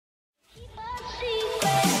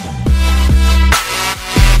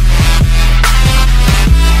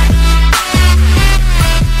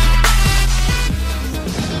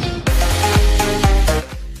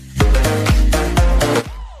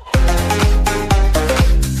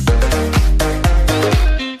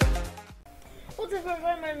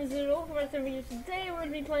what's up videos? Today we're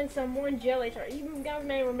going to be playing some more Jelly Chart. You guys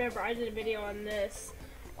may remember I did a video on this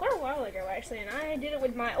quite a while ago actually, and I did it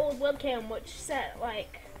with my old webcam, which sat right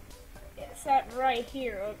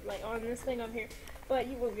here, like on this thing up here, but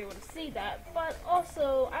you won't be able to see that. But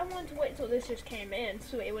also, I wanted to wait till this just came in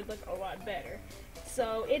so it would look a lot better.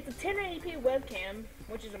 So it's a 1080p webcam,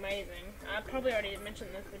 which is amazing. I probably already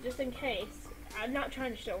mentioned this, but just in case, I'm not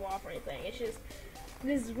trying to show off or anything. It's just,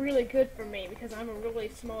 this is really good for me because I'm a really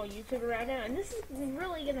small YouTuber right now, and this is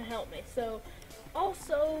really gonna help me. So,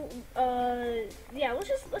 also, yeah, let's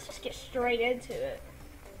just get straight into it.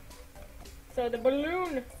 So the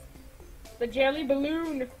balloon, the jelly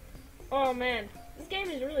balloon. Oh man, this game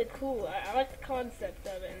is really cool. I like the concept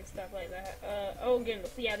of it and stuff like that. Oh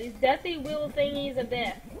goodness, yeah, these deathy wheel thingies of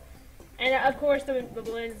death, and of course the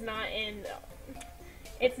balloon's not in.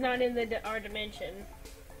 It's not in our dimension.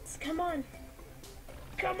 Come on.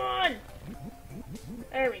 Come on!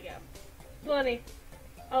 There we go. Plenty.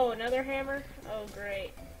 Oh, another hammer? Oh,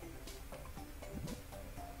 great.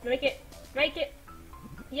 Make it! Make it!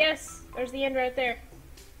 Yes! There's the end right there.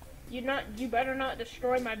 You better not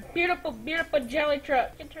destroy my beautiful, beautiful jelly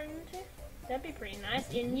truck. Can turn into? That'd be pretty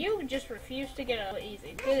nice. And you just refuse to get up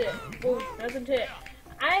easy. Good. Ooh, nothing to it.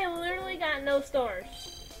 I literally got no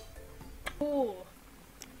stars. Ooh.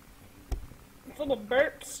 Full of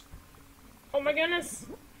burps. Oh my goodness!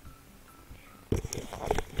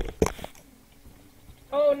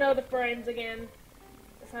 Oh no, the frames again.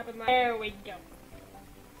 This happened like. There we go.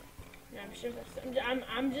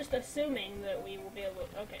 I'm just assuming that we will be able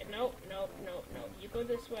to. Okay, nope. You go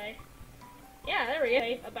this way. Yeah, there we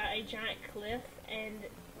go. About a giant cliff, and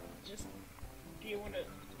just. Do you want to?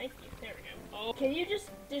 Thank you. There we go. Oh, can you just?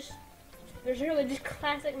 There's really just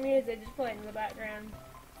classic music just playing in the background.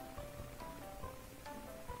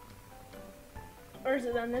 Or is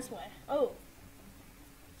it done this way? Oh.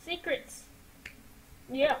 Secrets.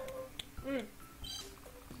 Yeah.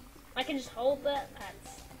 I can just hold that.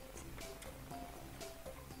 That's.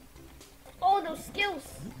 Oh, those skills.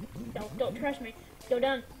 Don't trust me. Go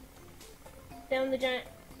down. Down the giant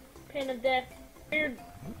pin of death. Weird.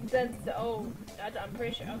 Oh, I'm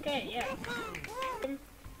pretty sure. Okay, yeah.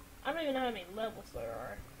 I don't even know how many levels there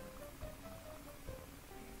are.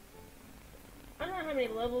 I don't know how many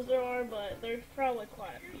levels there are, but there's probably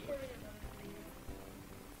quite a few.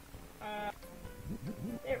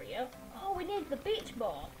 There we go. Oh, we need the beach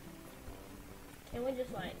ball. Can we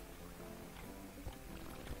just like...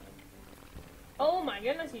 Oh my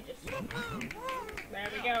goodness, you just... There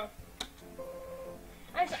we go.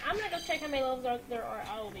 Actually, I'm gonna go check how many levels there are.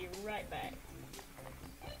 I will be right back.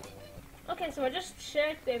 Okay, so I just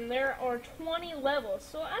checked and there are 20 levels.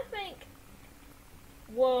 So I think...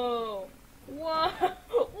 Whoa. Whoa!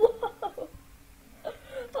 Whoa! Oh,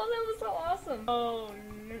 that was so awesome! Oh,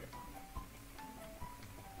 no.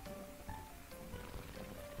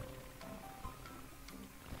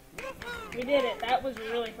 We did it. That was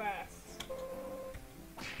really fast.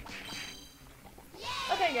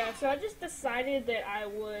 Okay, guys, so I just decided that I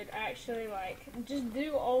would actually, like, just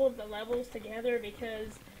do all of the levels together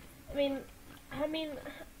because, I mean,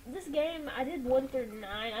 this game, I did 1 through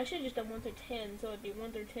 9. I should have just done 1 through 10, so it'd be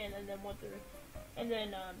 1 through 10, and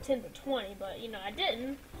then 10 through 20. But you know, I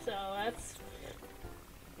didn't, so that's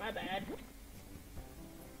my bad.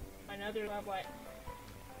 Another level.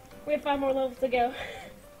 We have 5 more levels to go.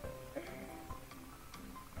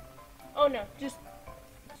 Oh no, just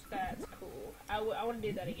that's cool. I want to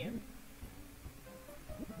do that again.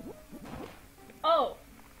 Oh.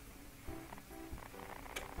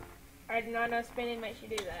 I did not know spinning makes you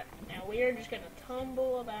do that. Now we are just gonna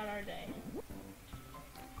tumble about our day.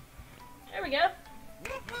 There we go.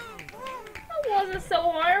 That wasn't so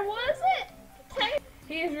hard, was it? Okay.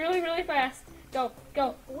 He is really, really fast. Go,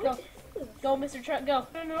 go, go. Go, Mr. Truck, go.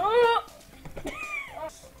 No.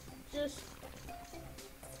 Just.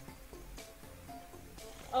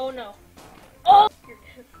 Oh no. Oh! You're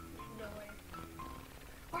nowhere.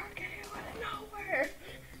 Where can you out of nowhere?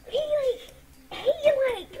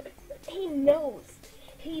 He knows.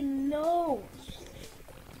 He knows.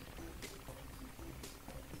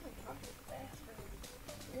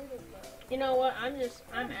 You know what? I'm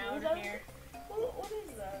out of here. What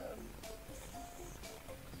is that?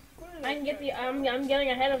 I can get the. I'm getting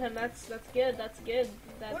ahead of him. That's good. That's good.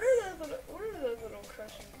 That's. What are those little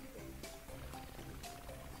crushing things?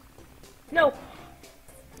 No.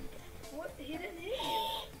 What? He didn't hit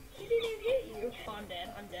you. He didn't even hit you. Oh, I'm dead.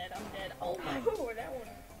 Oh my. Oh, that one.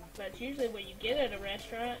 That's usually what you get at a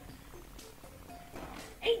restaurant.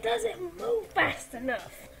 He doesn't move fast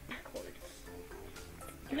enough.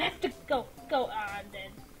 You have to go. Ah, I'm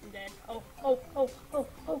dead. Oh.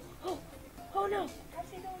 Oh no! How's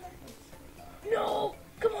he doing that? No!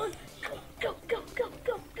 Come on! Go, go, go, go,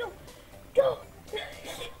 go, go! Go!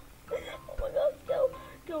 Oh my gosh, go!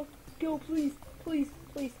 Go, go, please, please,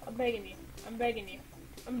 please. I'm begging you. I'm begging you.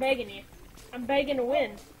 I'm begging you. I'm begging to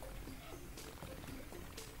win.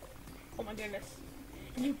 Oh my goodness.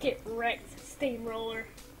 You get wrecked, steamroller.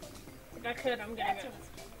 If I could, I'm gonna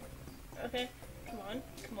go. Okay, come on,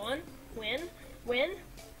 come on. Win, win.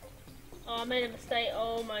 Oh, I made a mistake.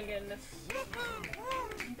 Oh my goodness.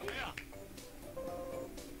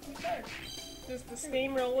 Does the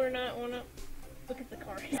steamroller not want to? Look at the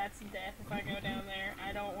car. That's death if I go down there.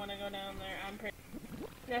 I don't want to go down there. I'm pretty.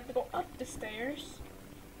 I have to go up the stairs.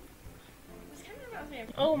 It's kind of about me.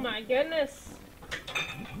 Oh my goodness.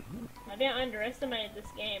 Maybe I underestimated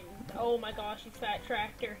this game. Oh my gosh, you fat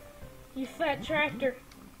tractor. You fat tractor.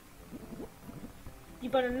 You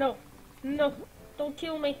better no. No. Don't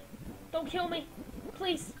kill me. Don't kill me.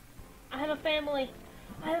 Please. I have a family.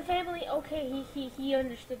 I have a family. Okay, he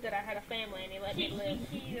understood that I had a family and he let me live.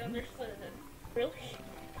 He understood it. Really?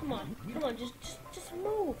 Come on. Come on, just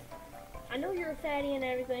move. I know you're a fatty and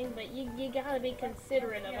everything, but you gotta be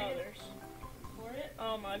considerate of others.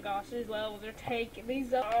 Oh my gosh, these levels are taking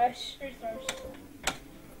these up. Gosh. 3 stars.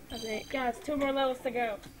 Okay, guys, 2 more levels to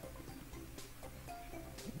go.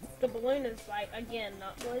 The balloon is like, again,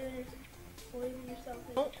 not Believe in yourself.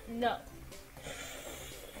 Oh, no.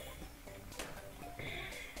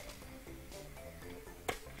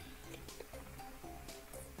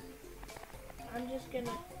 I'm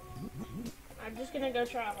just gonna go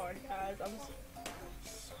try hard, guys. I'm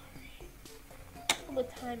sorry. All the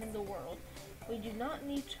time in the world. We do not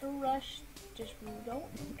need to rush. Just don't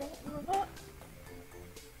give up.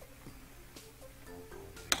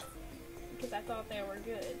 Because I thought they were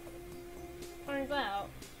good. Turns out,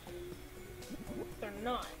 they're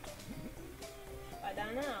not. If I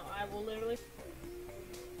die now, I will literally...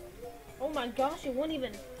 Oh my gosh, it won't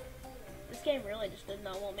even... This game really just did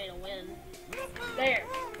not want me to win. There.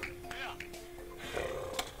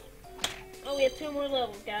 Oh, we have 2 more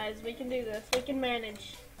levels, guys. We can do this. We can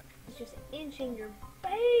manage. It's just inching your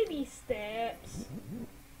baby steps.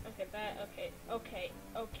 Okay, okay.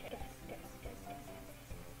 Guys.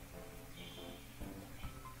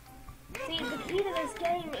 See, the key to this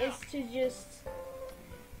game is to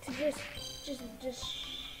just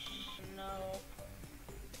no.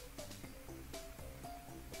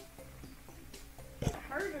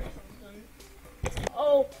 Hurt or something.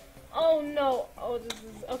 Oh no. Oh, this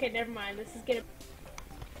is okay. Never mind. This is gonna.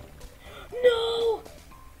 No.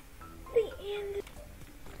 The end.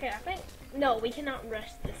 Okay, I think no. We cannot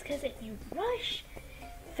rush this because if you rush,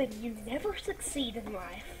 then you never succeed in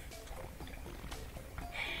life.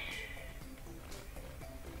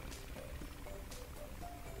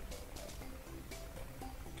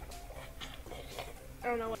 I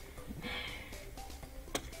don't know what.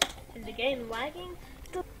 Is the game lagging?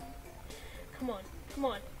 Come on, come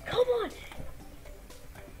on, come on!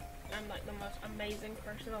 I'm like the most amazing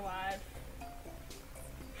person alive.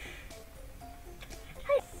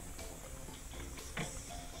 Hey.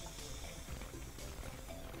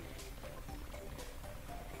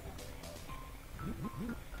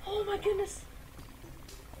 Oh my goodness!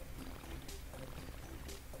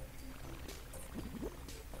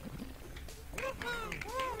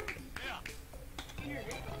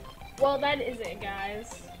 Well, that is it,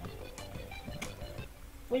 guys.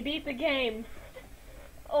 We beat the game.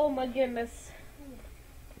 Oh my goodness.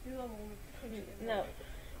 No.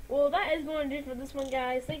 Well, that is going to do for this one,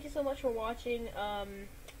 guys. Thank you so much for watching.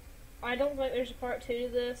 I don't think there's a part 2 to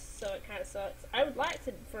this, so it kind of sucks. I would like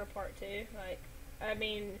for a part 2. Like, I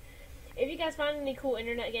mean, if you guys find any cool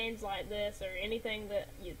internet games like this or anything that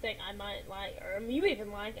you think I might like, or you even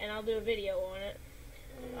like, and I'll do a video on it.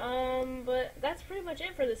 But that's pretty much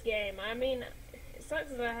it for this game. I mean, it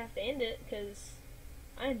sucks that I have to end it because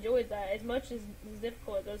I enjoyed that as much as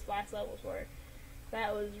difficult as those last levels were.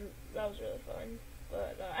 That was really fun.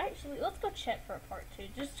 But actually, let's go check for a part 2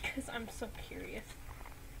 just because I'm so curious.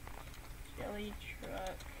 Jelly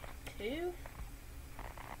Truck 2.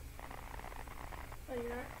 Oh, you're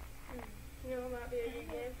not? You know, it might be a good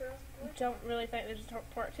game for us to play. Don't really think there's a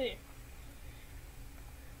part 2.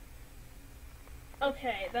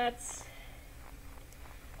 Okay, that's...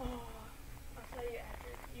 Oh, I'll tell you after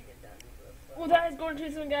you get done with this. Well, that is going to do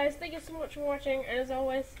this one, guys. Thank you so much for watching, and as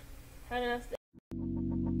always, have a nice day.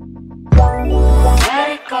 Let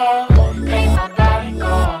it go, make my body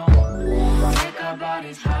go, take our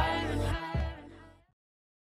bodies high.